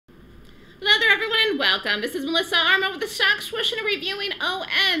welcome. This is Melissa Armo with the Stock Swoosh and reviewing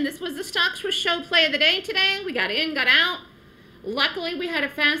ON. This was the Stock Swoosh show play of the day today. We got in, got out. Luckily, we had a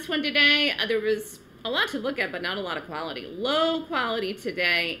fast one today. There was a lot to look at, but not a lot of quality. Low quality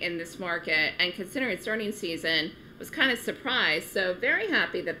today in this market, and considering it's earnings season, was kind of surprised. So very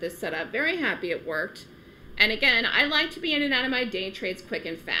happy that this set up. Very happy it worked. And again, I like to be in and out of my day trades quick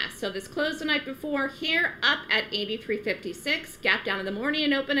and fast. So this closed the night before here up at 83.56, gap down in the morning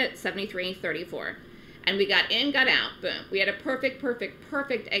and open at 73.34. And we got in, got out, boom. We had a perfect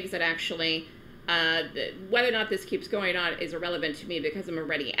exit actually. Whether or not this keeps going on is irrelevant to me because I'm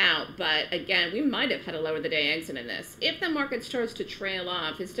already out. But again, we might have had a lower of the day exit in this. If the market starts to trail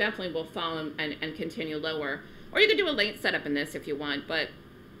off, it definitely will fall and continue lower. Or you could do a late setup in this if you want, but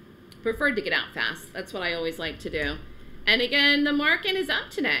preferred to get out fast. That's what I always like to do. And again, the market is up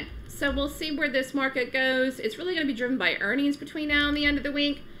today. So we'll see where this market goes. It's really going to be driven by earnings between now and the end of the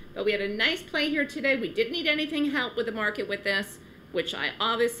week. But we had a nice play here today. We didn't need anything help with the market with this, which I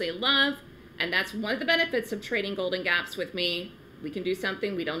obviously love. And that's one of the benefits of trading golden gaps with me. We can do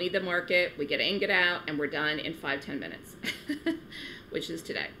something. We don't need the market. We get in, get out, and we're done in 5-10 minutes, which is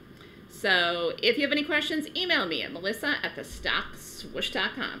today. So if you have any questions, email me at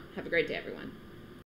melissa@thestockswoosh.com. Have a great day, everyone.